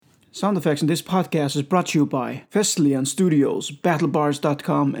Sound effects in this podcast is brought to you by Festlian Studios,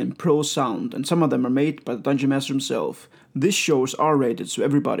 BattleBars.com, and Pro Sound, and some of them are made by the Dungeon Master himself. This show is R-rated, so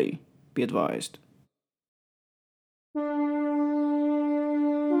everybody, be advised.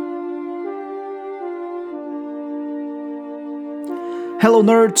 Hello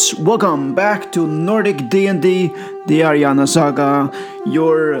nerds, welcome back to Nordic D&D, the Ariana Saga,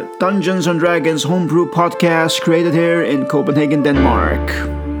 your Dungeons & Dragons homebrew podcast created here in Copenhagen, Denmark.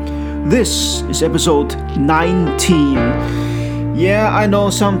 This is episode 19. Yeah, I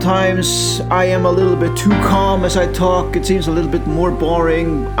know sometimes I am a little bit too calm as I talk. It seems a little bit more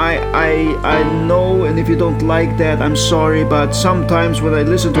boring. I know, and if you don't like that, I'm sorry, but sometimes when I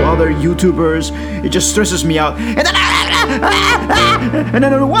listen to other YouTubers, it just stresses me out. And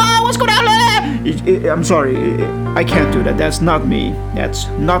then wow, what's going on? I'm sorry, I can't do that. That's not me. That's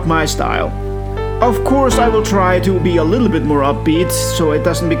not my style. Of course, I will try to be a little bit more upbeat so it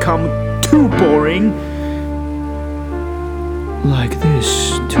doesn't become too boring. Like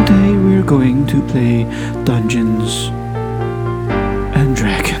this. Today we're going to play Dungeons and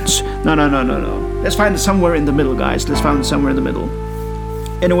Dragons. No. Let's find it somewhere in the middle, guys. Let's find it somewhere in the middle.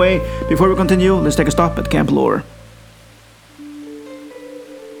 Anyway, before we continue, let's take a stop at Camp Lore.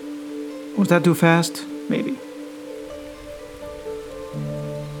 Was that too fast? Maybe.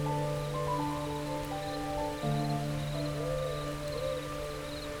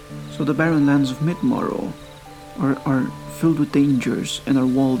 So the barren lands of Midmorrow are filled with dangers and are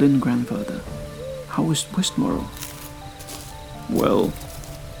walled in, grandfather. How is Westmorrow? Well,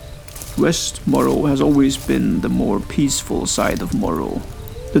 Westmorrow has always been the more peaceful side of Morrow.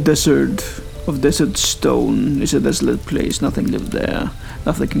 The desert of Desert Stone is a desolate place. Nothing lived there.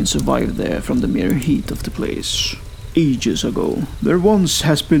 Nothing can survive there from the mere heat of the place. Ages ago, there once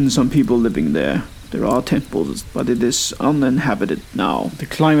has been some people living there. There are temples, but it is uninhabited now. The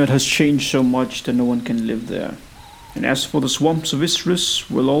climate has changed so much that no one can live there. And as for the swamps of Isris,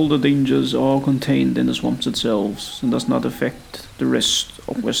 well, all the dangers are contained in the swamps themselves and does not affect the rest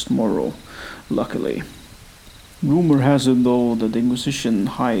of Westmorrow, luckily. Rumor has it, though, that the Inquisition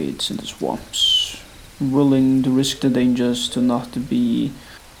hides in the swamps, willing to risk the dangers to not be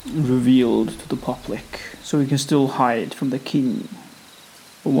revealed to the public, so he can still hide from the king.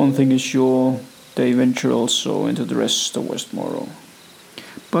 But one thing is sure, they venture also into the rest of Westmorrow.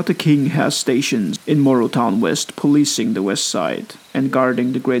 But the king has stations in Morrowtown West, policing the west side and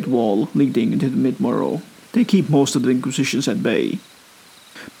guarding the Great Wall leading into the Midmorrow. They keep most of the Inquisitions at bay.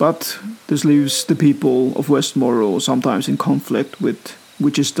 But this leaves the people of Westmorrow sometimes in conflict with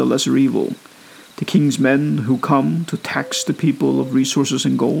which is the lesser evil. The king's men who come to tax the people of resources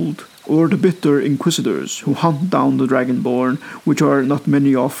and gold, or the bitter inquisitors who hunt down the Dragonborn, which are not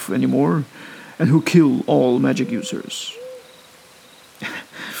many of anymore, and who kill all magic users.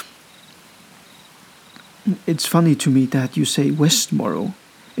 It's funny to me that you say Westmorrow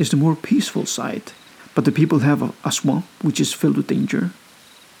is the more peaceful side, but the people have a swamp which is filled with danger,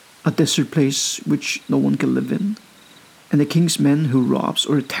 a desert place which no one can live in, and the king's men who robs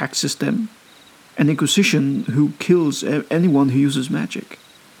or taxes them, an inquisition who kills anyone who uses magic.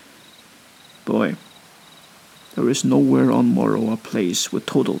 Boy, there is nowhere on Morrow a place with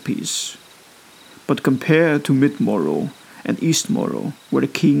total peace. But compared to Midmorrow and Eastmorrow, where the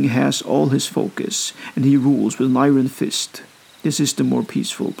king has all his focus and he rules with an iron fist, this is the more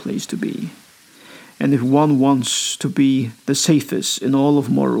peaceful place to be. And if one wants to be the safest in all of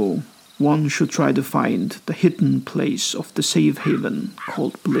Morrow, one should try to find the hidden place of the safe haven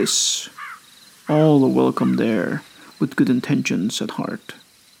called Bliss. All are welcome there, with good intentions at heart.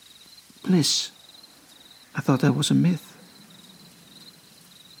 Bliss? I thought that was a myth.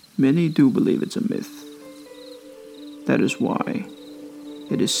 Many do believe it's a myth. That is why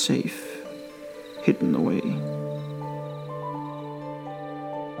it is safe, hidden away.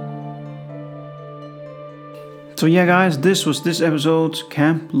 So yeah, guys, this was this episode's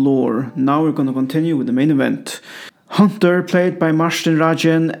Camp Lore. Now we're going to continue with the main event. Hunter, played by Martin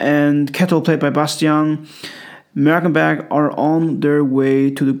Rajen, and Kettle, played by Bastian, Merkenberg are on their way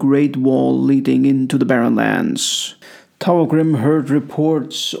to the Great Wall leading into the Barren Lands. Tawagrim heard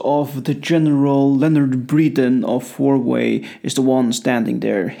reports of the General Leonard Breeden of Forway is the one standing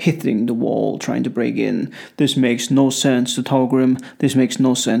there, hitting the wall, trying to break in. This makes no sense to Tawagrim, this makes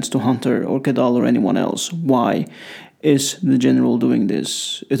no sense to Hunter or Kedal or anyone else. Why is the General doing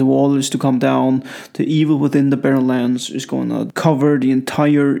this? If the wall is to come down, the evil within the Barren Lands is going to cover the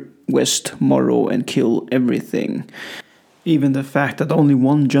entire Westmorrow and kill everything. Even the fact that only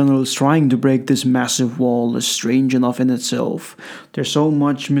one general is trying to break this massive wall is strange enough in itself. There's so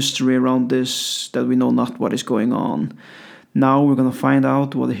much mystery around this that we know not what is going on. Now we're gonna find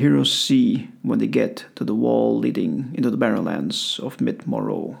out what the heroes see when they get to the wall leading into the Barrenlands of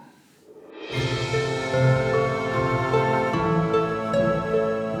Mid-Morrow.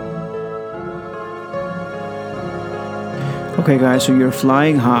 Okay guys, so you're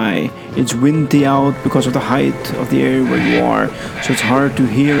flying high. It's windy out because of the height of the area where you are, so it's hard to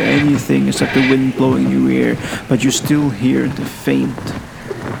hear anything except the wind blowing in your ear, but you still hear the faint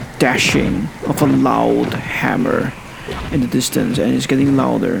dashing of a loud hammer in the distance, and it's getting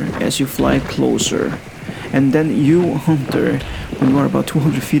louder as you fly closer. And then you, Hunter, when you are about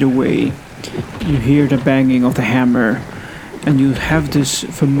 200 feet away, you hear the banging of the hammer, and you have this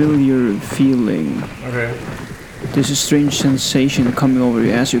familiar feeling. Okay. There's a strange sensation coming over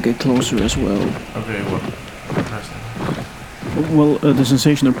you as you get closer as well. Okay, what? Well, the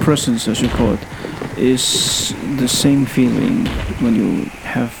sensation of presence, as you call it, is the same feeling when you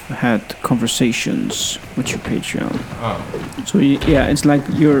have had conversations with your Patreon. Oh. So yeah, it's like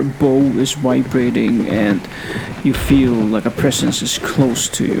your bow is vibrating and you feel like a presence is close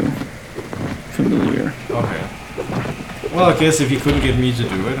to you. Familiar. Okay. Well, I guess if you couldn't get me to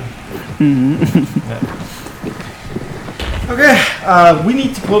do it. Yeah. Okay, we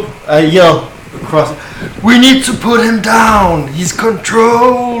need to put yell across. We need to put him down. He's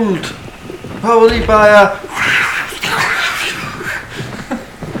controlled, probably by a.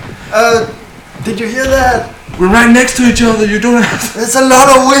 Did you hear that? We're right next to each other. You don't have. There's a lot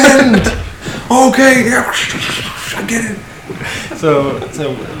of wind. Okay, yeah, I get it. So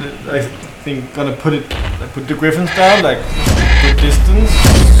I think gonna put the griffins down like good distance.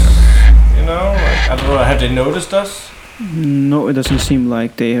 You know, like, I don't know. Have they noticed us? No, it doesn't seem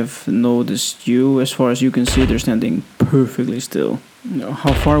like they have noticed you. As far as you can see, they're standing perfectly still.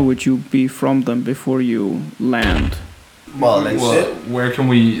 How far would you be from them before you land? Well, Where can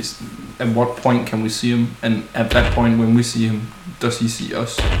we? At what point can we see him? And at that point, when we see him, does he see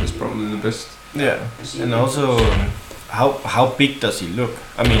us? That's probably the best. Yeah, and also, how big does he look?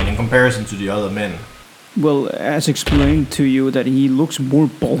 I mean, in comparison to the other men. Well, as explained to you, that he looks more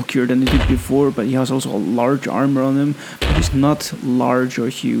bulkier than he did before, but he has also a large armor on him. But he's not large or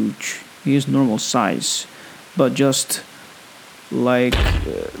huge. He is normal size, but just like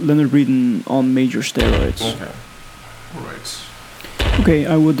Leonard Breeden on major steroids. Okay. Right. Okay,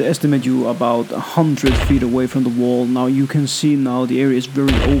 I would estimate you about 100 feet away from the wall. Now you can see now the area is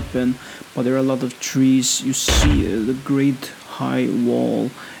very open, but there are a lot of trees. You see the great high wall,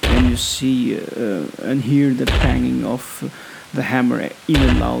 and you see and hear the banging of the hammer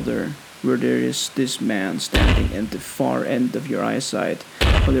even louder, where there is this man standing at the far end of your eyesight,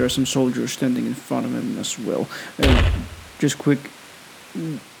 but there are some soldiers standing in front of him as well. Just quick,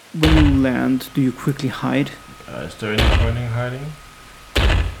 when you land, do you quickly hide? Is there any point in hiding?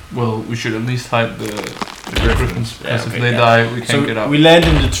 Well, we should at least hide the griffins, because if they die, we can't get out. We land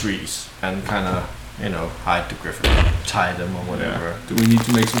in the trees and kind of, hide the griffin, tie them or whatever. Yeah. Do we need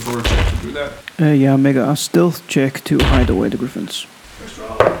to make some sort of check to do that? Yeah, make a stealth check to hide away the griffins. First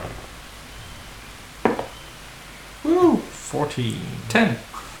roll. Woo! 14. 10.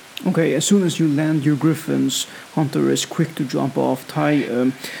 Okay, as soon as you land your griffins, Hunter is quick to jump off, tie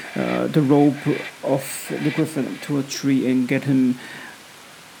the rope of the griffin to a tree and get him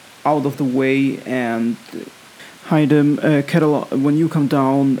out of the way and hide him. Kettle, when you come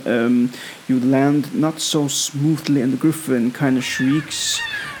down, you land not so smoothly, and the griffin kind of shrieks,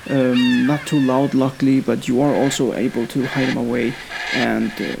 not too loud luckily, but you are also able to hide him away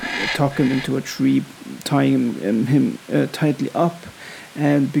and tuck him into a tree, tying him tightly up.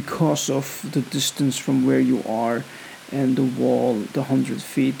 And because of the distance from where you are and the wall, the 100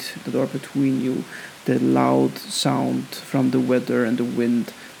 feet that are between you, the loud sound from the weather and the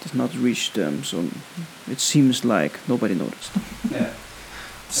wind does not reach them, so it seems like nobody noticed. Yeah.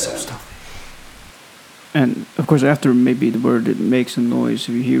 So stuff. And of course, after maybe the word it makes a noise,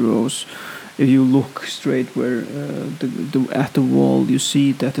 if you heroes, if you look straight where at the wall, you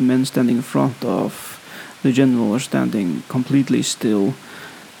see that the men standing in front of the general are standing completely still,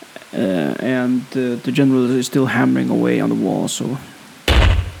 and the general is still hammering away on the wall, so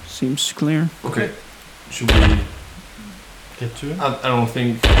seems clear. Okay. Should we Get to it? I don't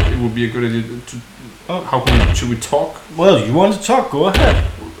think it would be a good idea to. Oh. Should we talk? Well, you want to talk? Go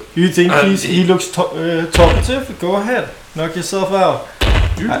ahead. You think he looks talkative? Go ahead. Knock yourself out.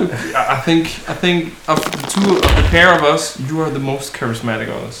 I think of the two of the pair of us, you are the most charismatic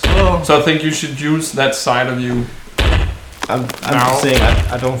of us. Well, So I think you should use that side of you. I'm just saying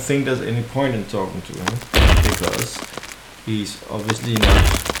I don't think there's any point in talking to him because he's obviously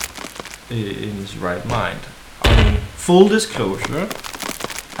not in his right mind. I mean, full disclosure,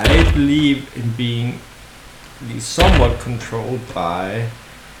 I believe in being he's somewhat controlled by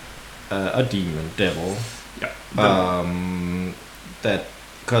a demon, devil. Yeah. That,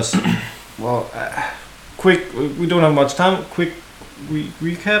 because, well, quick, we don't have much time. Quick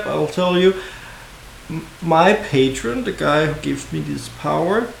recap, I'll tell you. My patron, the guy who gives me this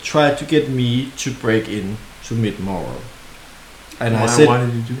power, tried to get me to break in to Mid-Morrow. And I said, why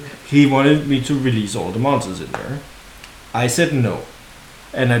did you do that? he wanted me to release all the monsters in there. I said no.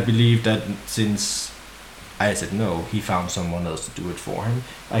 And I believe that since I said no, he found someone else to do it for him.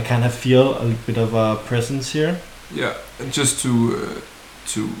 I kind of feel a bit of a presence here. Yeah, just to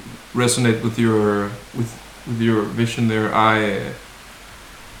resonate with your vision there, I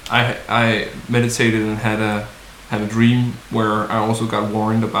meditated and had a dream where I also got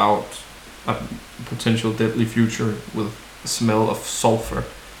warned about a potential deadly future with a smell of sulfur.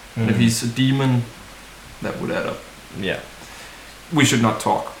 And if he's a demon, that would add up. Yeah. We should not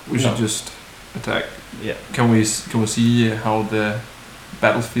talk. We should No. just attack. Yeah. Can we see how the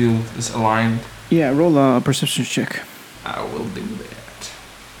battlefield is aligned? Yeah, roll a perception check. I will do that.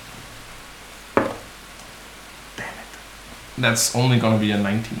 Damn it. That's only gonna be a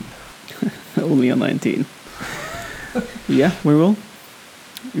 19. Only a 19. Yeah, we will.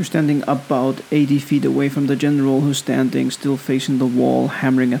 You're standing about 80 feet away from the general, who's standing still facing the wall,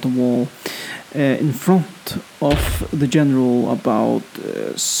 hammering at the wall. In front of the general, about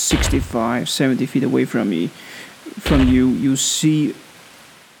 65, 70 feet away from you, you see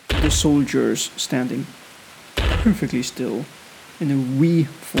the soldiers standing perfectly still in a V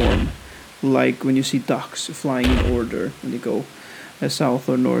form, like when you see ducks flying in order when they go south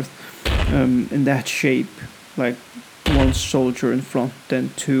or north, in that shape, like one soldier in front, then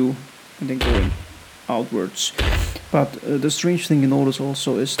two, and then going outwards. But the strange thing you notice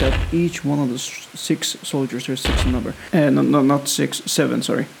also is that each one of the 6 soldiers, there's 6 in number, not 6, 7,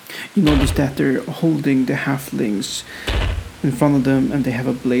 sorry. You notice that they're holding the halflings in front of them, and they have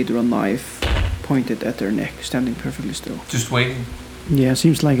a blade or a knife pointed at their neck, standing perfectly still. Just waiting. Yeah,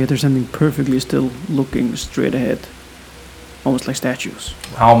 seems like it. They're standing perfectly still, looking straight ahead, almost like statues.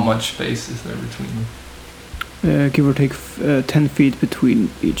 How much space is there between Give or take 10 feet between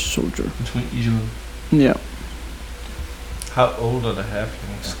each soldier. between each of them? Yeah. How old are the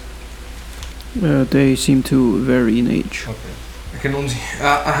halflings? They seem to vary in age. Okay. I can only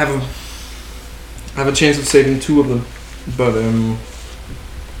I have a chance of saving 2 of them, but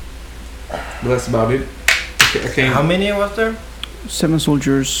that's about it. Okay. How many was there? 7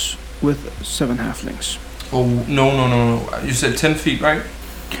 soldiers with 7 halflings. Oh no! You said 10 feet, right?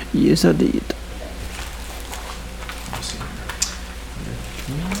 Yes, I did. Let's see.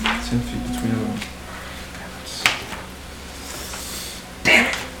 10 feet between them.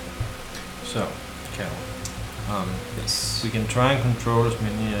 So, Cal, Yes. we can try and control as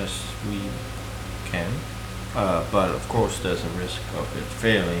many as we can, but of course there's a risk of it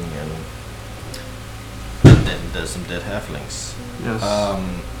failing, and then there's some dead halflings. Yes.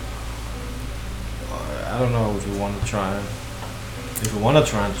 I don't know if you want to try. If you want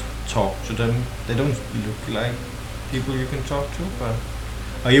to try and talk to them, they don't look like people you can talk to. But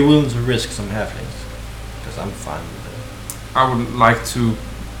are you willing to risk some halflings? Because I'm fine with it. I would like to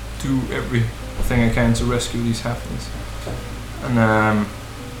do everything I can to rescue these halflings, and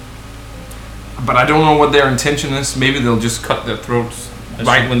but I don't know what their intention is. Maybe they'll just cut their throats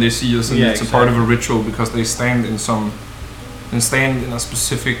right when they see us, and Yeah, it's a part of a ritual because they stand in a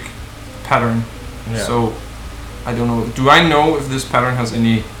specific pattern. Yeah. So I don't know. Do I know if this pattern has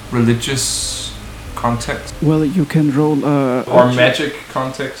any religious context Well, you can roll or magic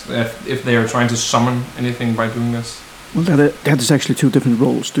context? If they are trying to summon anything by doing this? Well, that is actually 2 different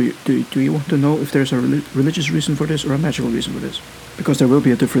roles. Do you want to know if there's a religious reason for this or a magical reason for this? Because there will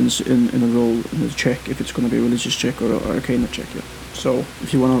be a difference in a roll in a check if it's going to be a religious check or an arcana check. Yeah. So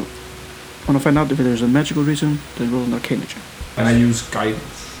if you want to find out if there's a magical reason, then roll an arcana check. And I use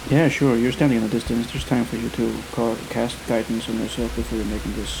guidance. Yeah, sure. You're standing in a distance. There's time for you to cast guidance on yourself before you're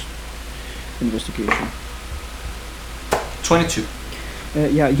making this investigation. 22.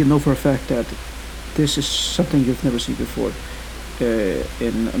 Yeah, you know for a fact that this is something you've never seen before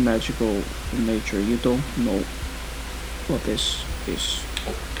in a magical nature. You don't know what this is.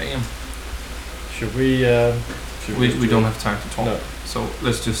 Oh, damn. Should we? We don't have time to talk. No. So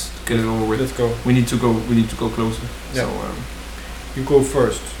let's just get it over with. Let's go. We need to go closer. Yeah. So You go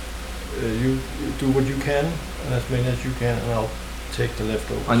first. You do what you can, and as many as you can, and I'll take the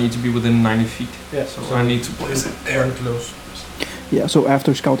leftovers. I need to be within 90 feet. Yeah. So I need to place it there. Very close. Yeah, so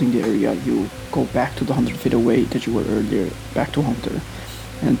after scouting the area, you go back to the 100 feet away that you were earlier, back to Hunter,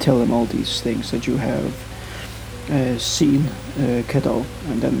 and tell them all these things that you have seen, Keto,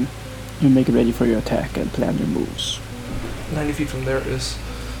 and then You make it ready for your attack and plan your moves. 90 feet from there is.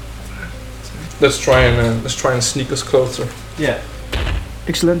 Let's try and sneak us closer. Yeah.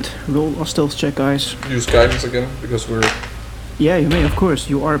 Excellent. Roll a stealth check, guys. Use guidance again because we're. Yeah, you may, of course.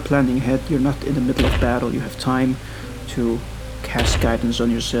 You are planning ahead. You're not in the middle of battle. You have time to cast guidance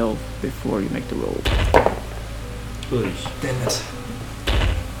on yourself before you make the roll. Please. Damn it.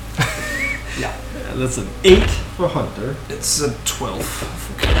 Yeah. That's an 8 for Hunter. It's a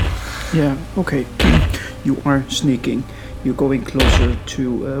 12. Yeah, okay. You are sneaking. You're going closer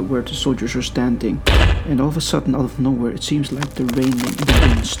to where the soldiers are standing. And all of a sudden, out of nowhere, it seems like the rain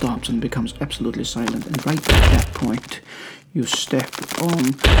stops and becomes absolutely silent. And right at that point, you step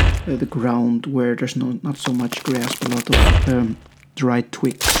on the ground where there's not so much grass, but a lot of dried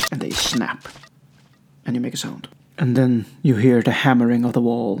twigs, and they snap. And you make a sound. And then you hear the hammering of the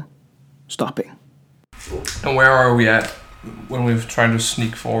wall stopping. And where are we at when we've tried to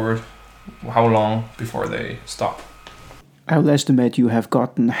sneak forward? How long before they stop? I will estimate you have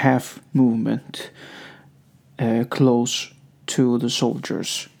gotten half movement close to the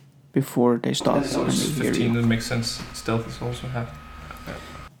soldiers before they stop. So it's 15, that makes sense. Stealth is also half.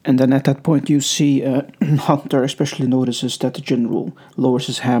 And then at that point you see Hunter especially notices that the general lowers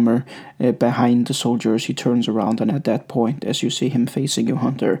his hammer behind the soldiers. He turns around, and at that point, as you see him facing you,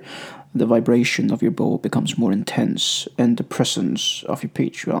 Hunter, the vibration of your bow becomes more intense, and the presence of your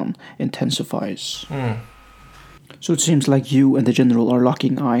Patreon intensifies. So it seems like you and the general are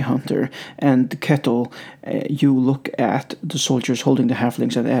locking eye, Hunter, and the Kettle, you look at the soldiers holding the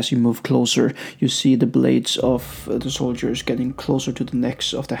halflings, and as you move closer, you see the blades of the soldiers getting closer to the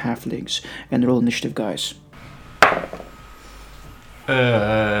necks of the halflings. And roll initiative, guys.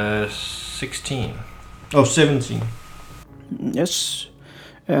 16. Oh, 17. Yes.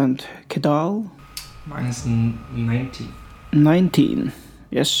 And Kedal? Mine's 19. 19.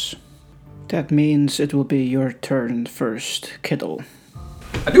 Yes. That means it will be your turn first, Kettle.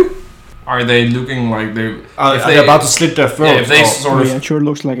 I do. Are they looking like they? Are they about to slit their throats? Yeah, if they sort of. Yeah, it sure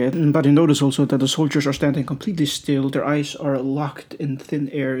looks like it. But you notice also that the soldiers are standing completely still. Their eyes are locked in thin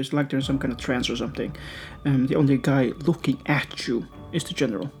air. It's like they're in some kind of trance or something. The only guy looking at you is the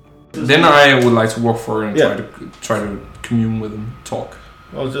general. Then I would like to walk forward and try to commune with them, talk.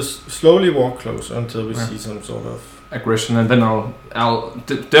 I'll just slowly walk closer until we see some sort of aggression, and then I'll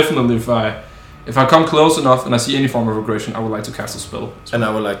definitely if I come close enough and I see any form of aggression, I would like to cast a spell. And I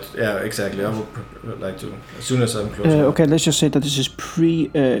would like to, exactly. I would like to as soon as I'm close. Okay, let's just say that this is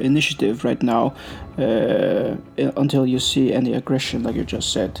pre-initiative right now, until you see any aggression, like you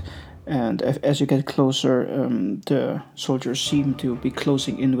just said. And as you get closer, the soldiers seem to be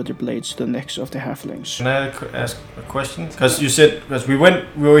closing in with their blades to the necks of the halflings. Can I ask a question? Because you said, because we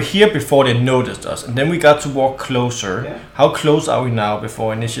were here before they noticed us, and then we got to walk closer. Yeah. How close are we now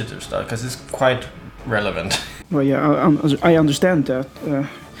before initiative starts? Because it's quite relevant. Well, yeah, I understand that,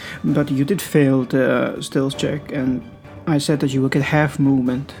 but you did fail the stealth check, and I said that you will get half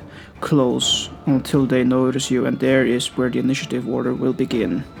movement close until they notice you, and there is where the initiative order will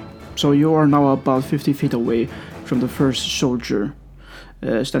begin. So you are now about 50 feet away from the first soldier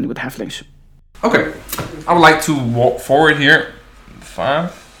standing with halflings. Okay, I would like to walk forward here.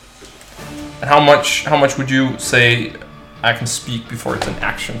 5. And how much would you say I can speak before it's an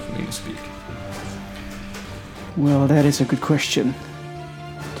action for me to speak? Well, that is a good question.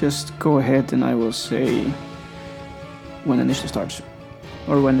 Just go ahead and I will say when initiative starts.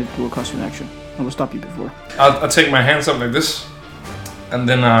 Or when it will cost you an action. I will stop you before. I'll take my hands up like this. And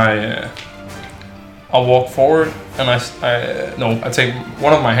then I'll walk forward, and I take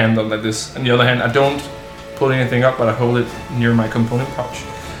one of my hands up like this, and the other hand I don't pull anything up, but I hold it near my component pouch,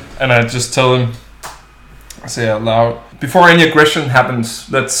 and I just tell him, I say out loud, before any aggression happens,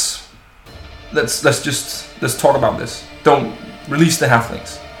 let's talk about this. Don't release the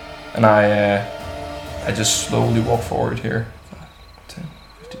halflings, and I just slowly walk forward here. 5, 10,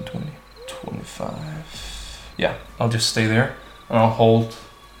 15, 20, 25. Yeah, I'll just stay there. And I'll hold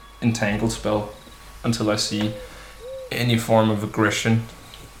Entangle spell until I see any form of aggression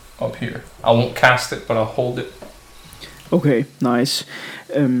up here. I won't cast it, but I'll hold it. Okay, nice.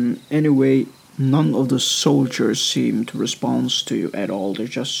 Anyway, none of the soldiers seem to respond to you at all. They're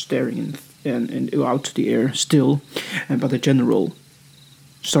just staring in out to the air still. But the general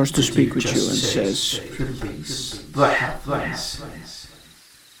starts to speak with you and says, "Release the halflings."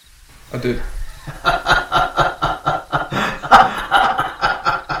 I did.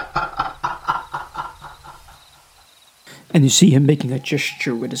 And you see him making a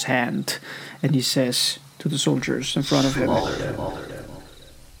gesture with his hand, and he says to the soldiers in front of him.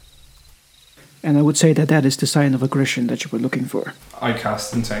 And I would say that is the sign of aggression that you were looking for. I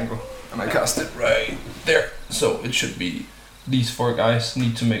cast Entangle. and I cast it right there. So it should be these 4 guys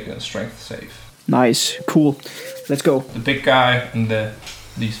need to make a strength save. Nice, cool. Let's go. The big guy and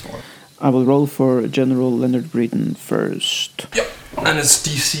these 4. I will roll for General Leonard Breeden first. Yep, and it's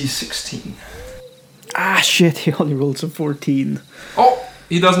DC 16. Ah, shit, he only rolled a 14. Oh,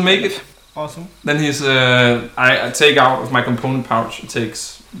 he doesn't make it. Awesome. Then I take out of my component pouch. It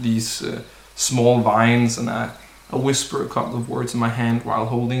takes these small vines, and I whisper a couple of words in my hand while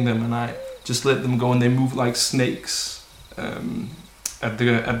holding them, and I just let them go, and they move like snakes at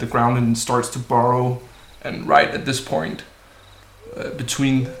the ground, and it starts to burrow. And right at this point,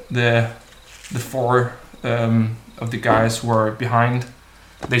 between the 4 of the guys who are behind,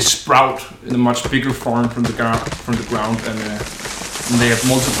 they sprout in a much bigger form from the ground, and they have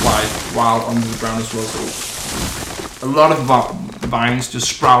multiplied while under the ground as well. So a lot of vines just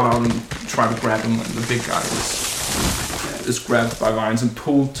sprout out and try to grab him, and the big guy is grabbed by vines and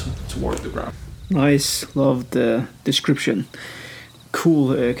pulled toward the ground. Nice, love the description.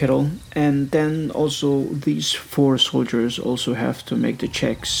 Cool, Kettle. And then also these 4 soldiers also have to make the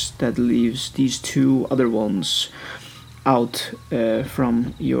checks that leaves these 2 other ones out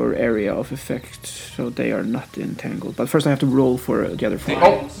from your area of effect, so they are not entangled. But first I have to roll for the other 5.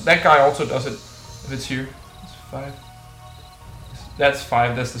 Oh, that guy also does it. If it's here, it's 5. That's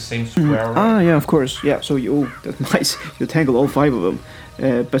 5. That's the same square. Right? Ah, yeah, of course. Yeah, so that's nice. You tangle all 5 of them.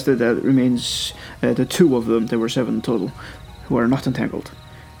 But that remains the 2 of them. There were 7 total who are not entangled.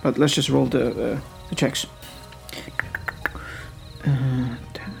 But let's just roll the checks. Damn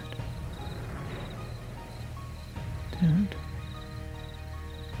it.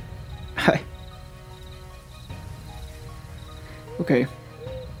 Hi. Okay.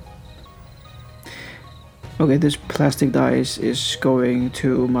 Okay, this plastic dice is going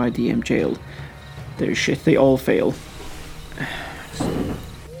to my DM jail. They're shit, they all fail.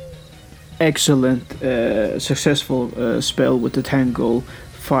 Excellent, successful spell with the tangle.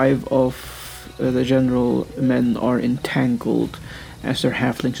 5 of the general men are entangled as their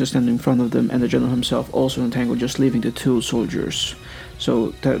halflings are standing in front of them, and the general himself also entangled, just leaving the 2 soldiers.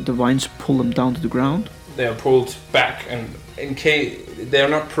 So the vines pull them down to the ground. They are pulled back, and in case they are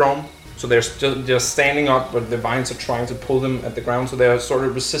not prone, so they're just standing up, but the vines are trying to pull them at the ground, so they are sort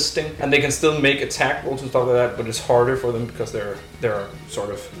of resisting, and they can still make attack rolls and stuff like that, but it's harder for them because there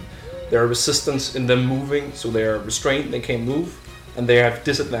are resistance in them moving, so they are restrained, they can't move, and they have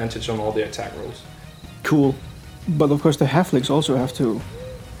disadvantage on all the attack rolls. Cool. But of course the halflings also have to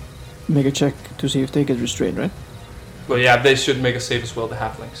make a check to see if they get restrained, right? But yeah, they should make a save as well, the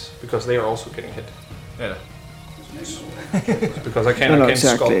halflings, because they are also getting hit. Yeah. Because I can't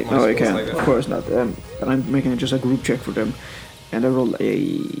exactly. sculpt No, I my spells can't. like that. Of course not. But I'm making just a group check for them, and I roll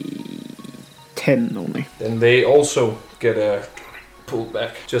a 10 only. Then they also get pulled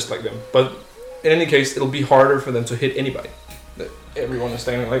back, just like them. But in any case, it'll be harder for them to hit anybody. Everyone is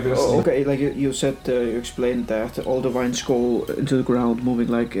standing like this. Oh, okay, like you said, you explained that all the vines go into the ground, moving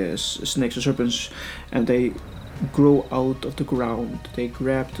like snakes or serpents, and they grow out of the ground. They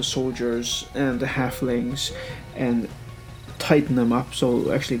grab the soldiers and the halflings and tighten them up,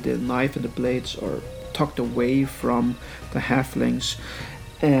 so actually the knife and the blades are tucked away from the halflings,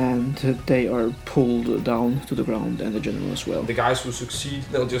 and they are pulled down to the ground, and the general as well. The guys who succeed,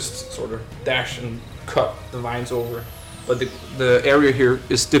 they'll just sort of dash and cut the vines over. But the area here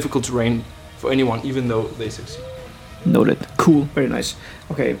is difficult terrain for anyone, even though they succeed. Noted. Cool. Very nice.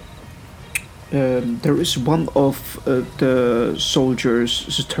 Okay. There is one of the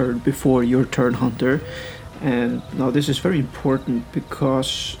soldiers' turn before your turn, Hunter. And now this is very important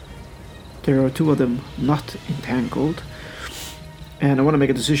because there are 2 of them not entangled. And I want to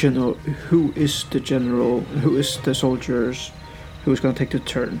make a decision of who is the general, who is the soldiers, who is going to take the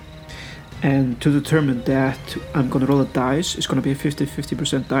turn. And to determine that, I'm going to roll a dice. It's going to be a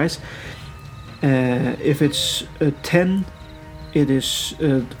 50% dice. If it's a 10, it is.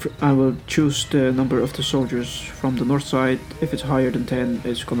 I will choose the number of the soldiers from the north side. If it's higher than 10,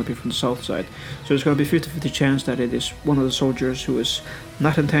 it's going to be from the south side. So it's going to be 50-50 chance that it is one of the soldiers who is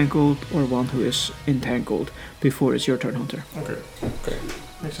not entangled or one who is entangled before it's your turn, Hunter. Okay.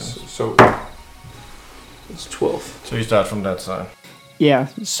 Makes sense. So it's 12. So you start from that side. Yeah,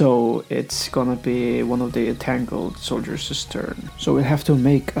 so it's gonna be one of the entangled soldiers' turn. So we have to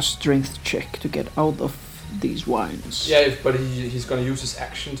make a strength check to get out of these vines. Yeah, but he's gonna use his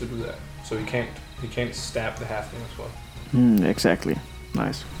action to do that, so he can't stab the halfling as well. Exactly.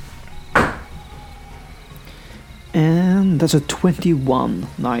 Nice. And that's a 21.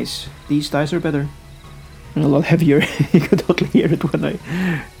 Nice. These dice are better. And a lot heavier. You can totally hear it when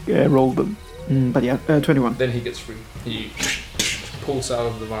I roll them. But yeah, 21. Then he gets free. He pulls out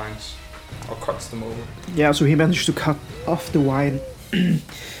of the vines Or cuts them over. Yeah, so he managed to cut off the wine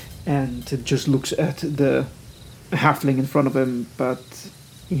and just looks at the halfling in front of him, but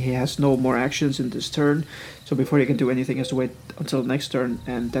he has no more actions in this turn. So before he can do anything, he has to wait until the next turn,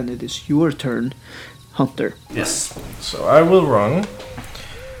 and then it is your turn, Hunter. Yes. So I will run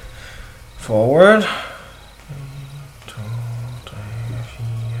forward. 1, 2, 3, 4,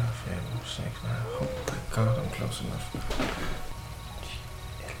 5, 6. Oh my god, I'm close enough.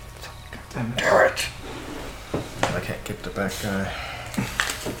 Damn it. Damn it! I can't get the back guy.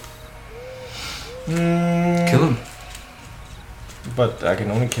 Kill him. But I can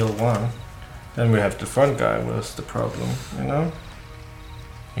only kill one. Then we have the front guy. What's the problem? You know?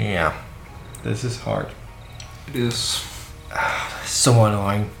 Yeah. This is hard. It is. So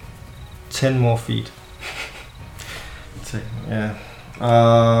annoying. 10 more feet. Yeah.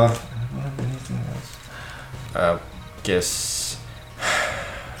 Anything else? Guess.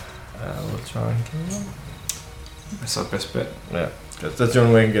 We'll try and kill them. That's our best bet. Yeah. That's the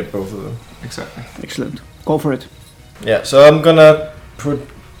only way I can get both of them. Exactly. Excellent. Go for it. Yeah, so I'm gonna put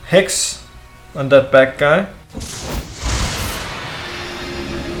Hex on that back guy.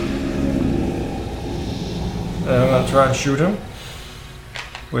 I'm gonna try and shoot him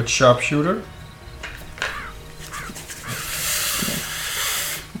with sharpshooter.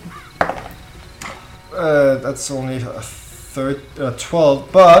 That's only a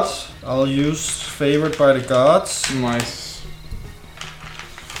 12, but I'll use favored by the gods. Nice.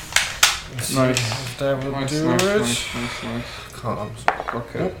 Let's Nice. see if that will Nice, do nice, it. nice. Calm.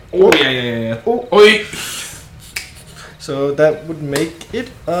 Okay. Oh, yeah. Oh. Oi! So that would make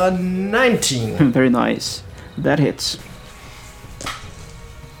it a 19. Very nice. That hits.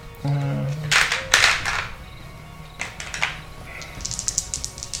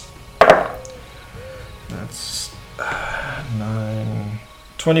 That's 9.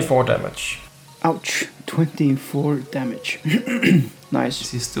 24 damage. Ouch. 24 damage. Nice.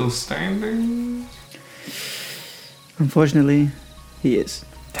 Is he still standing? Unfortunately, he is.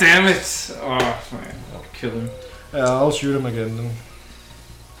 Damn it! Oh, man. I'll kill him. I'll shoot him again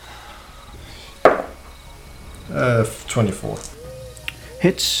then. 24.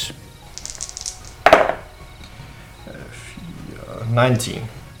 Hits. 19.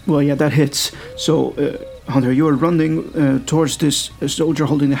 Well, yeah, that hits. So, Hunter, you are running towards this soldier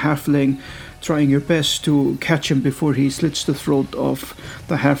holding the halfling, trying your best to catch him before he slits the throat of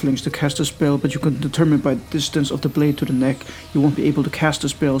the halflings to cast a spell, but you can determine by the distance of the blade to the neck you won't be able to cast a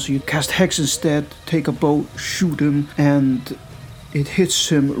spell, so you cast Hex instead, take a bow, shoot him, and it hits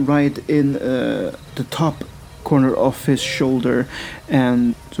him right in the top corner of his shoulder,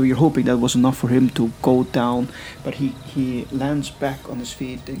 and so you're hoping that was enough for him to go down, but he lands back on his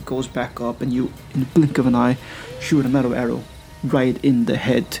feet and goes back up, and you, in the blink of an eye, shoot another arrow right in the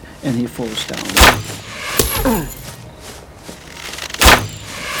head, and he falls down.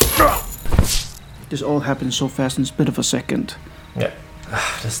 This all happens so fast in a bit of a second. Yeah.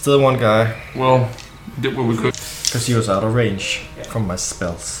 There's still one guy. Well, we did what we could. Because he was out of range from my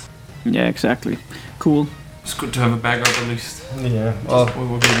spells. Yeah, exactly. Cool. It's good to have a backup at least. Yeah. Well, What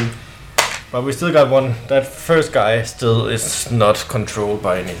we do. but we still got one. That first guy still is not controlled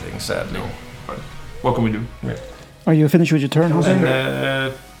by anything, sadly. No. But what can we do? Are you finished with your turn, Jose?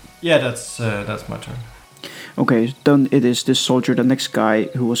 And, yeah, that's my turn. Okay, then it is this soldier, the next guy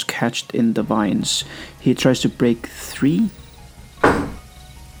who was catched in the vines. He tries to break 3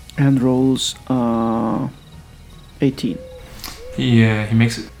 and rolls 18. He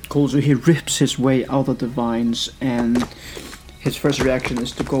makes it. Cool, so he rips his way out of the vines, and his first reaction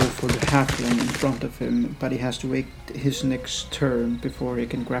is to go for the halfling in front of him, but he has to wait his next turn before he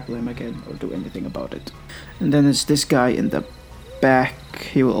can grapple him again or do anything about it. And then it's this guy in the back.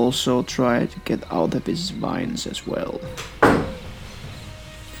 He will also try to get out of his vines as well.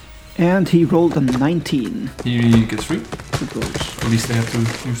 And he rolled a 19. He gets free. It goes. At least they have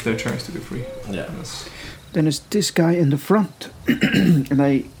to use their turns to get free. Yeah. Then it's this guy in the front, and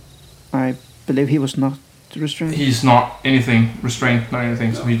I believe he was not restrained. He's not anything restrained, not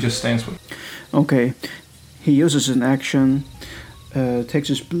anything, so he just stands with. Okay, he uses an action, takes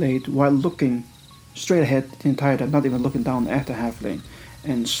his blade while looking straight ahead the entire time, not even looking down at the halfling,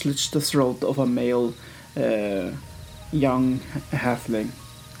 and slits the throat of a male young halfling,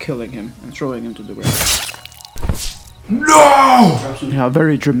 killing him and throwing him to the ground. No! Yeah,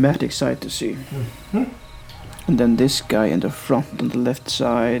 very dramatic sight to see. And then this guy in the front on the left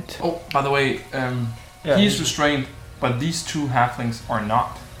side. Oh, by the way, he's restrained, but these two halflings are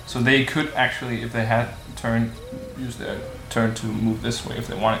not. So they could actually, if they had use their turn to move this way if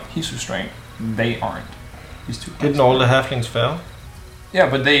they wanted. He's restrained. They aren't. These two. Didn't all the halflings fail? Yeah,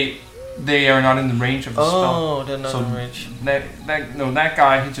 but they they are not in the range of the spell. Oh, they're not So in range. That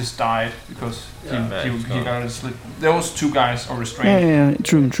guy, he just died because Yeah, he got a slip. Those two guys are Yeah,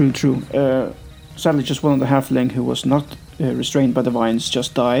 restrained. true. Sadly, just one of the halfling who was not restrained by the vines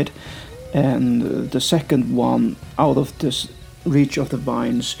just died, and the second one, out of this reach of the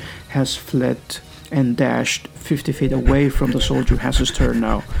vines, has fled and dashed 50 feet away from the soldier who has his turn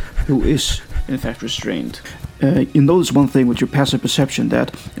now, who is in fact restrained. You notice one thing with your passive perception,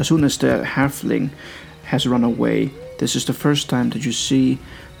 that as soon as the halfling has run away, this is the first time that you see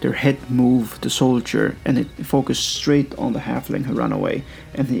their head move the soldier, and it focuses straight on the halfling who ran away,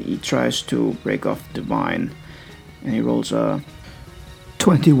 and he tries to break off the vine, and he rolls a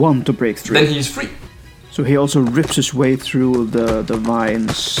 21 to break through. Then he's free. So he also rips his way through the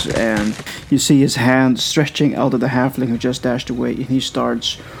vines, and you see his hand stretching out of the halfling who just dashed away, and he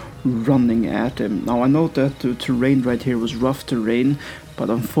starts running at him. Now I note that the terrain right here was rough terrain, but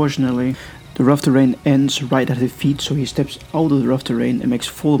unfortunately the rough terrain ends right at his feet, so he steps out of the rough terrain and makes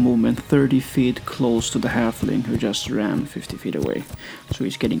full movement 30 feet close to the halfling who just ran 50 feet away. So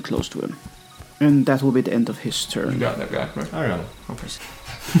he's getting close to him. And that will be the end of his You turn. got that guy, right? I don't know. Okay.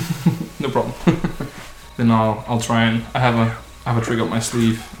 No problem. Then I'll try and I have a trick up my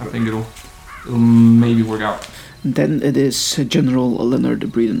sleeve. I think it'll maybe work out. Then it is General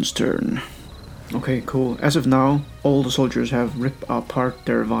Leonard Breeden's turn. Okay, cool. As of now, all the soldiers have ripped apart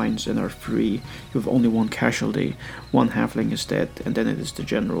their vines and are free. You have only one casualty. One halfling is dead, and then it is the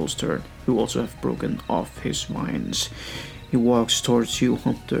general's turn, who also have broken off his vines. He walks towards you,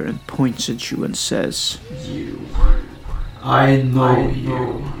 Hunter, and points at you and says, You. I know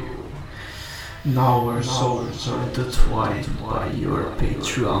you. Now our souls are intertwined by your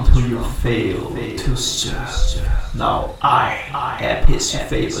Patreon who you failed to serve. Now I am his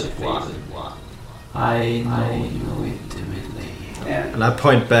favorite one. I know you intimately. And I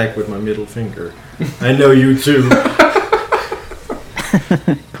point back with my middle finger. I know you too.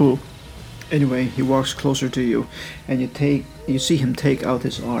 Cool. Anyway, he walks closer to you, and you see him take out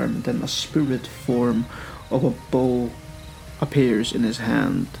his arm. Then a spirit form of a bow appears in his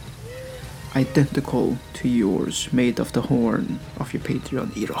hand, identical to yours, made of the horn of your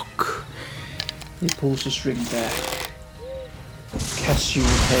Patreon Irok. He pulls the string back, casts you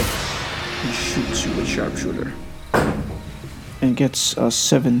with head, and shoots you with sharpshooter, and gets a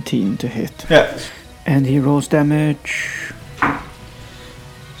 17 to hit. Yeah. And he rolls damage.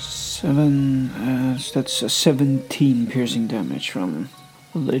 7. That's a 17 piercing damage from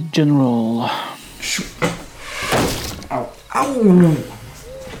the general. Ow!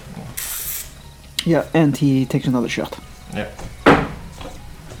 Yeah, and he takes another shot. Yeah.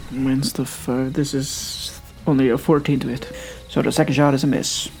 Wins the 5. This is only a 14 to hit. So the second shot is a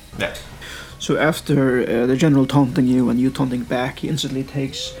miss. Yeah. So after the general taunting you and you taunting back, he instantly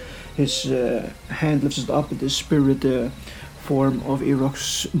takes his hand, lifts it up, and the spirit form of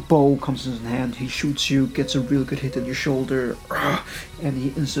Irok's bow comes in his hand. He shoots you, gets a real good hit at your shoulder, and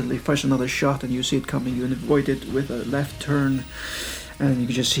he instantly fires another shot, and you see it coming. You avoid it with a left turn, and you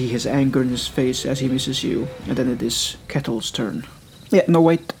can just see his anger in his face as he misses you. And then it is Kettle's turn. Yeah, no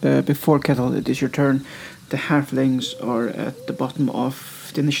wait, before Kettle, it is your turn. The halflings are at the bottom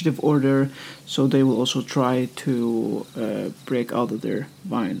of the initiative order, so they will also try to break out of their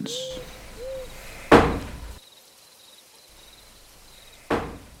vines.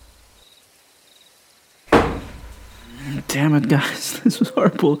 Damn it, guys, this was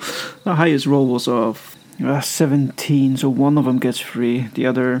horrible. The highest roll was of 17, so one of them gets free. The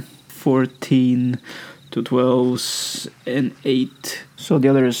other 14 to 12 and 8. So the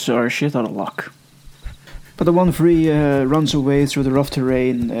others are shit out of luck. But the one free runs away through the rough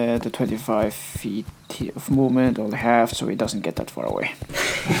terrain, the 25 feet of movement, only half, so he doesn't get that far away.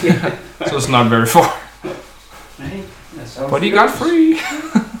 So it's not very far. But he got free.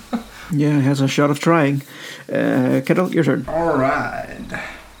 Yeah, he has a shot of trying. Kettle, your turn. Alright.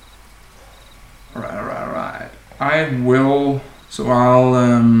 I will. So I'll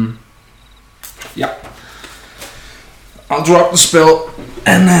I'll drop the spell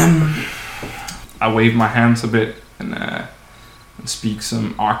and I wave my hands a bit and speak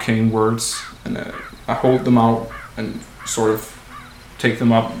some arcane words, and I hold them out and sort of take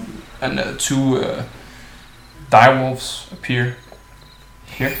them up, and two direwolves appear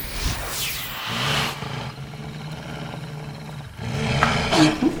here.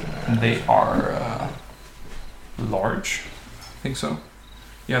 They are large, I think so.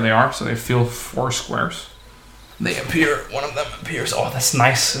 Yeah, they are. So they fill 4 squares. They appear. One of them appears. Oh, that's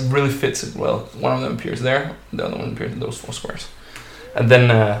nice. It really fits it well. One of them appears there. The other one appears in those 4 squares. And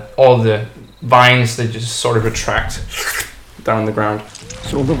then all the vines, they just sort of retract down on the ground.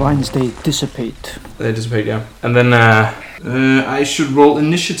 So all the vines, they dissipate. They dissipate, yeah. And then I should roll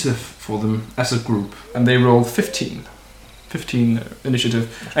initiative for them as a group. And they roll 15. 15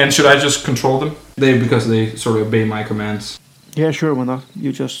 initiative. And should I just control them? Because they sort of obey my commands Yeah, sure, why not?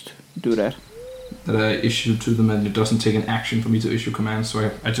 You just do that. that I issue to them, and it doesn't take an action for me to issue commands.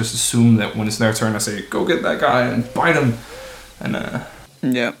 So I just assume that when it's their turn, I say, go get that guy and bite him. And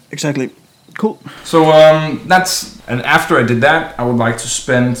Yeah, exactly. Cool. so and after I did that, I would like to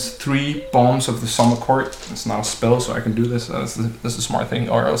spend 3 bombs of the summer court. It's not a spell, so I can do this. That's a smart thing,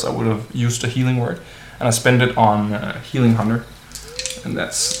 or else I would have used a healing word. And I spend it on Healing Hunter, and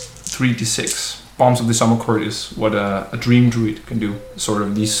that's 3d6. Bombs of the Summer Court is what a Dream Druid can do. Sort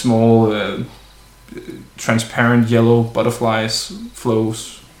of these small, transparent yellow butterflies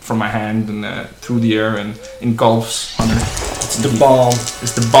flows from my hand and through the air and engulfs Hunter. It's the bomb.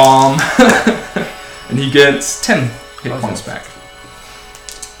 It's the bomb, and he gets 10 hit points back.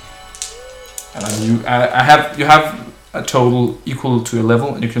 And you have a total equal to a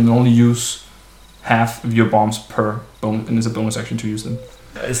level, and you can only use half of your bombs per bone, and it's a bonus action to use them.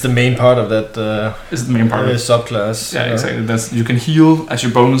 It's the main part of that It's the main part of it. subclass. Yeah, exactly. You can heal as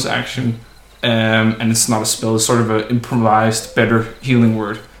your bonus action, and it's not a spell. It's sort of an improvised, better healing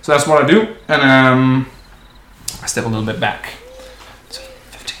word. So that's what I do, and I step a little bit back. So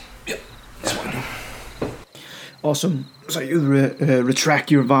 15. Yep, that's what I do. Awesome. So you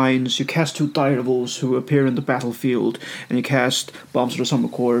retract your vines, you cast 2 direwolves who appear in the battlefield, and you cast Bombs of the Summer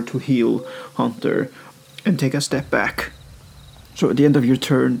Court to heal Hunter, and take a step back. So at the end of your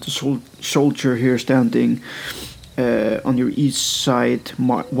turn, the soldier here standing on your east side,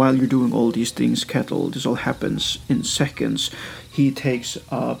 while you're doing all these things, Kettle, this all happens in seconds. He takes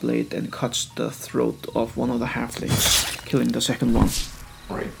a blade and cuts the throat of one of the halflings, killing the second one.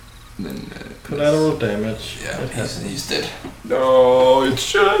 Right. Then Collateral damage. Yeah, he's dead. No, it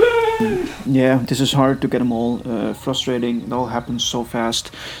shouldn't. Yeah, this is hard to get them all. Frustrating. It all happens so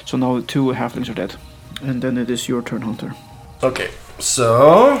fast. So now 2 halflings are dead. And then it is your turn, Hunter. Okay,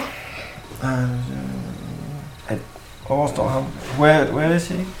 so where is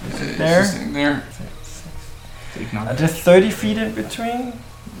he? Is he there? Sitting there. There's 30 feet in between.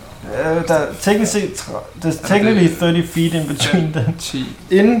 There's technically 30 feet in between them.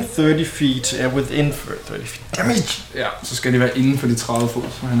 In 30 feet, within 30 feet. Damage! Ja, så skal de være inden for de 30 fod,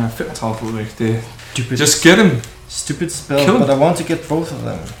 så han er 35 fod væk. Det Stupid. Just get him! Stupid spell, Kill him. but I want to get both of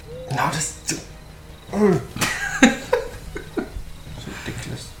them. No, this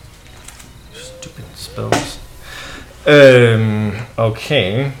ridiculous. Stupid spells.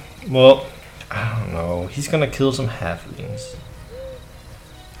 Okay. Well, I don't know. He's gonna kill some halflings.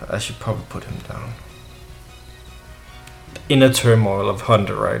 I should probably put him down. The inner turmoil of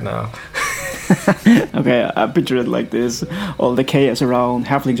Hunter right now. Okay, I picture it like this. All the chaos around,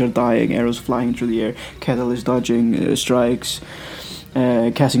 halflings are dying, arrows flying through the air, Kettle is dodging strikes,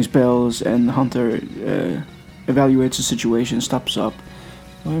 casting spells, and Hunter evaluates the situation, stops up.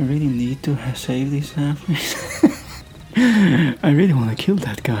 Do I really need to save these halflings? I really want to kill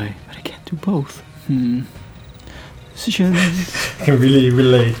that guy, but I can't do both. Decision. I can really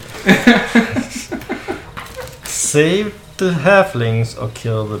relate. Save the halflings or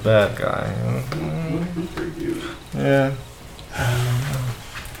kill the bad guy. Yeah.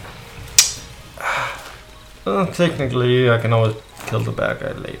 Well, technically, I can always kill the bad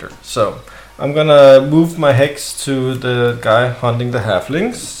guy later. So, I'm gonna move my hex to the guy hunting the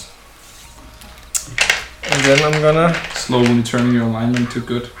halflings. And then I'm gonna Slowly turning your alignment to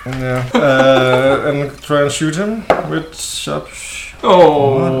good. and try and shoot him with sharp.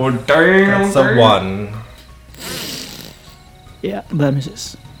 Oh, damn! That's a 1. Yeah, that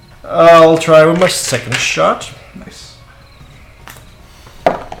misses. I'll try with my second shot. Nice.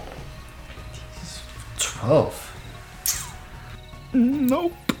 12.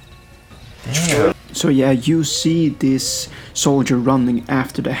 Nope. Damn. So yeah, you see this soldier running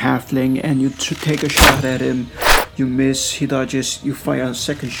after the halfling, and you take a shot at him. You miss, he dodges, you fire a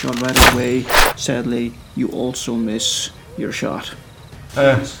second shot right away. Sadly, you also miss your shot.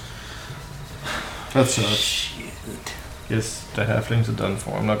 That's sucks. Yes, the halflings are done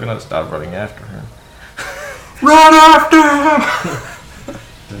for. I'm not gonna start running after him. Run after him!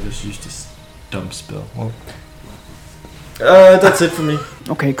 I just used this dumb spell. Well, that's it for me.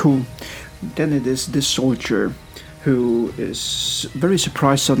 Okay, cool. Then it is this soldier who is very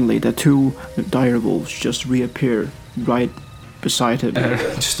surprised suddenly that 2 direwolves just reappear right beside him.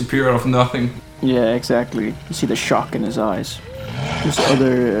 Just appear out of nothing. Yeah, exactly. You see the shock in his eyes. This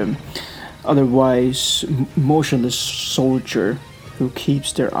otherwise motionless soldier who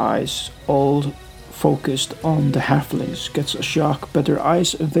keeps their eyes all focused on the halflings, gets a shock, but their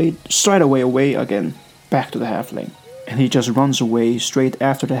eyes evade straight away again, back to the halfling. And he just runs away straight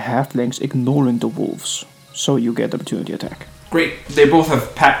after the halflings, ignoring the wolves. So you get the opportunity attack. Great. They both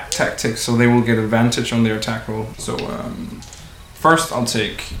have pack tactics, so they will get advantage on their attack roll. So first I'll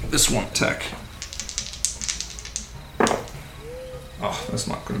take this one attack. Oh, that's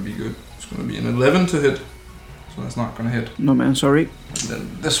not going to be good. It's going to be an 11 to hit. So that's not going to hit. No man, sorry. And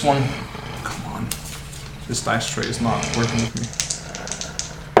then this one. Come on. This dice tray is not working with me.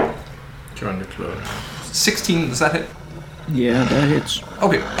 Join the club. 16, does that hit? Yeah, that hits.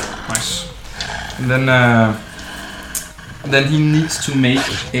 Okay, nice. And then he needs to make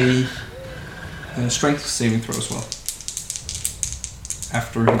a strength saving throw as well.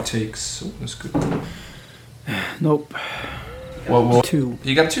 After he takes... Oh, that's good. Nope. Well, 2.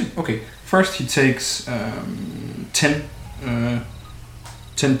 You got 2. Okay. First he takes 10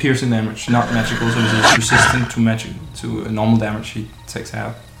 piercing damage, not magical, so it's resistant to magic, to normal damage he takes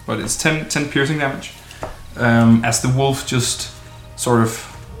half. But it's 10 piercing damage. As the wolf just sort of,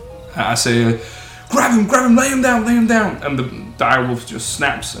 I say, grab him, lay him down, and the dire wolf just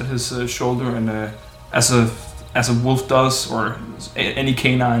snaps at his shoulder, and as a wolf does, or any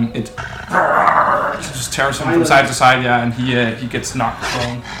canine, it just tears him from side to side, and he gets knocked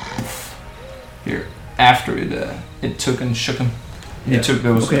prone. Here, after it took and shook him. He took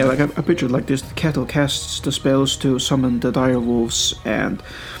those. Okay, like I picture like this: the kettle casts the spells to summon the dire wolves, and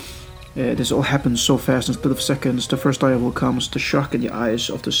this all happens so fast in a split of seconds. The first dire wolf comes, the shock in the eyes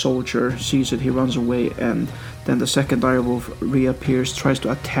of the soldier sees it, he runs away, and then the second dire wolf reappears, tries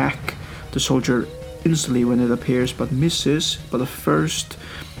to attack the soldier instantly when it appears, but misses. But the first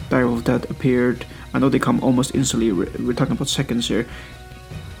dire wolf that appeared, I know they come almost instantly, we're talking about seconds here,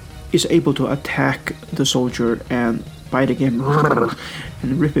 is able to attack the soldier and biting him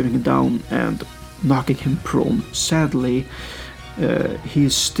and ripping him down and knocking him prone. Sadly,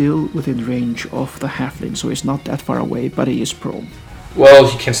 he's still within range of the halfling, so he's not that far away, but he is prone. Well,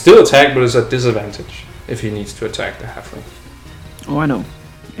 he can still attack, but it's at disadvantage if he needs to attack the halfling. Oh, I know.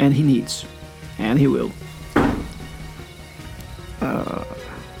 And he needs. And he will.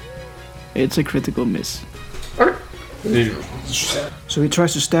 It's a critical miss. Okay. So he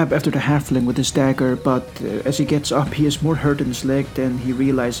tries to stab after the halfling with his dagger, but as he gets up, he is more hurt in his leg than he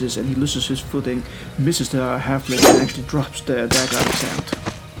realizes, and he loses his footing, misses the halfling, and actually drops the dagger out of his hand.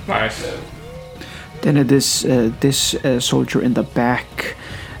 Nice. Then it is this soldier in the back.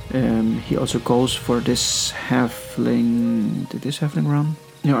 He also goes for this halfling. Did this halfling run?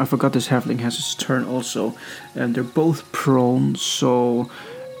 No, I forgot this halfling has his turn also. And they're both prone, so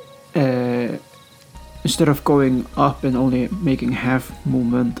instead of going up and only making half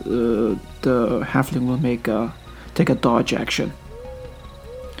movement, the halfling will take a dodge action.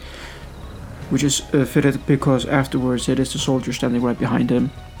 Which is fitted because afterwards it is the soldier standing right behind him.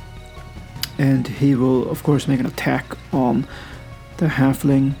 And he will, of course, make an attack on the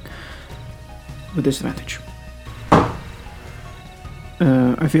halfling with disadvantage.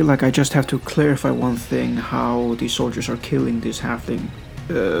 I feel like I just have to clarify one thing, how these soldiers are killing this halfling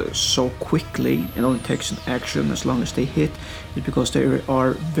so quickly and only takes an action as long as they hit, is because they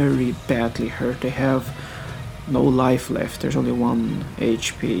are very badly hurt. They have no life left. There's only 1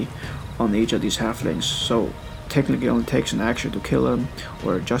 HP on each of these halflings, so technically it only takes an action to kill him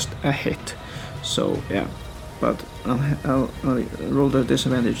or just a hit. So yeah, but I'll roll the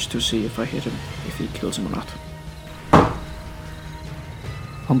disadvantage to see if I hit him, if he kills him or not.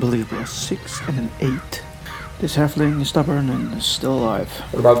 Unbelievable, a 6 and an 8. This halfling is stubborn and is still alive.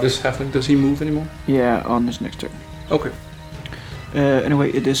 What about this halfling? Does he move anymore? Yeah, on his next turn. Okay.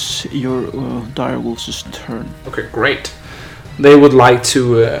 Anyway, it is your dire wolves' turn. Okay, great. They would like to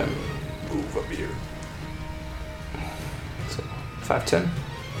move up here. So 5'10".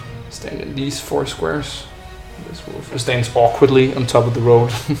 Stand in these 4 squares. This wolf stands awkwardly on top of the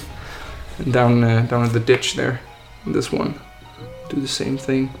road, and down at the ditch there. And this one, do the same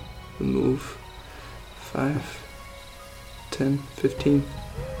thing. Move 5, 10, 15.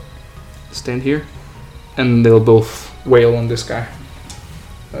 Stand here, and they'll both wail on this guy,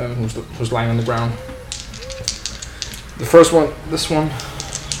 who's lying on the ground. The first one, this one,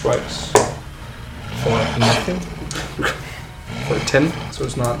 strikes for nothing. For 10, so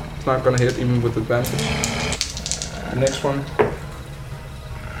it's not gonna hit even with advantage. The next one,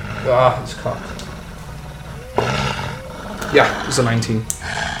 it's cocked. Yeah, it's a 19.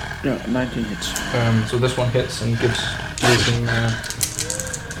 Yeah, 19 hits. So this one hits and gives him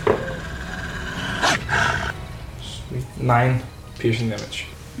 9 piercing damage.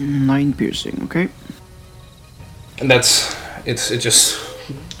 9 piercing, okay. And it just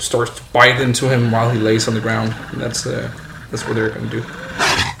starts to bite into him while he lays on the ground. And that's what they're gonna do.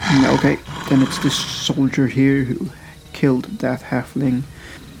 Okay, then it's this soldier here who killed that halfling.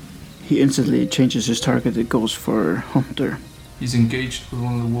 He instantly changes his target. It goes for Hunter. He's engaged with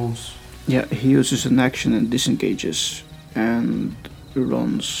one of the wolves. Yeah, he uses an action and disengages and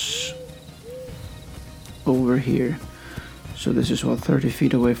runs over here. So this is 30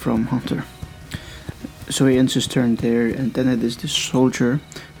 feet away from Hunter. So he ends his turn there, and then it is the soldier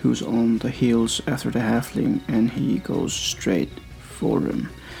who's on the heels after the halfling, and he goes straight for him.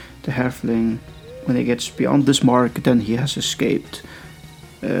 The halfling, when he gets beyond this mark, then he has escaped.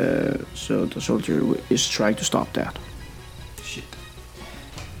 So the soldier is trying to stop that. Shit.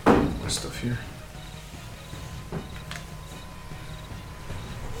 My stuff here.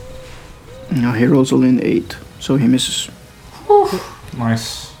 Now he rolls all in 8, so he misses.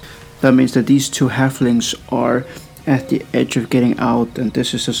 Nice. That means that these two halflings are at the edge of getting out, and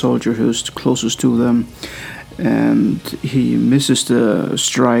this is the soldier who's closest to them. And he misses the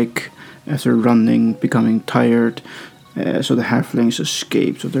strike after running, becoming tired. So the halflings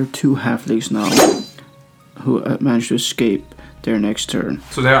escape. So there are 2 halflings now who managed to escape their next turn.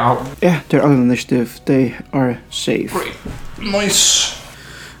 So they're out. Yeah, they're out of initiative. They are safe. Great. Nice.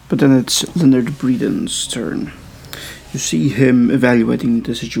 But then it's Leonard Breeden's turn. You see him evaluating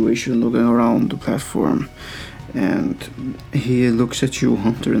the situation, looking around the platform. And he looks at you,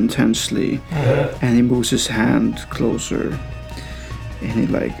 Hunter, intensely. And he moves his hand closer. And he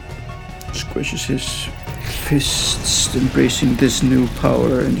squishes his fists, embracing this new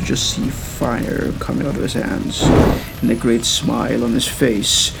power. And you just see fire coming out of his hands. And a great smile on his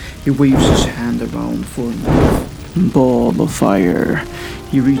face. He waves his hand around for a ball of fire.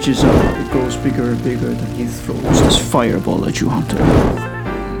 He reaches up, it grows bigger and bigger, then he throws this fireball at you, Hunter.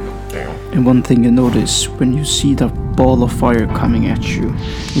 Damn. And one thing you notice, when you see that ball of fire coming at you,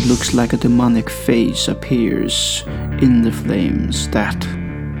 it looks like a demonic face appears in the flames, that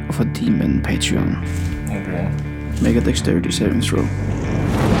of a demon Patreon. Okay. Make a dexterity saving throw.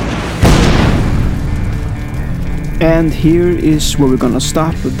 And here is where we're gonna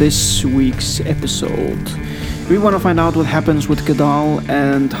stop with this week's episode. If we want to find out what happens with Gadal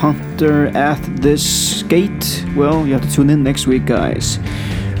and Hunter at this gate, well, you have to tune in next week, guys.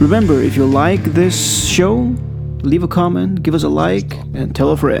 Remember, if you like this show, leave a comment, give us a like, and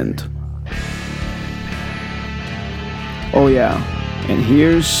tell a friend. Oh yeah, and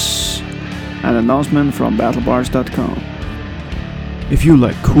here's an announcement from BattleBars.com. If you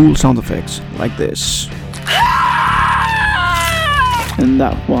like cool sound effects like this, and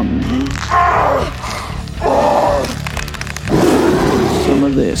that one, some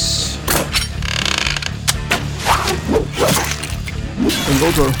of this, then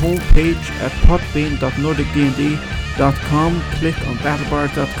go to our homepage at podbean.nordicdnd.com, click on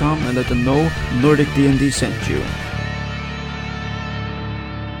battlebars.com and let them know Nordic D&D sent you.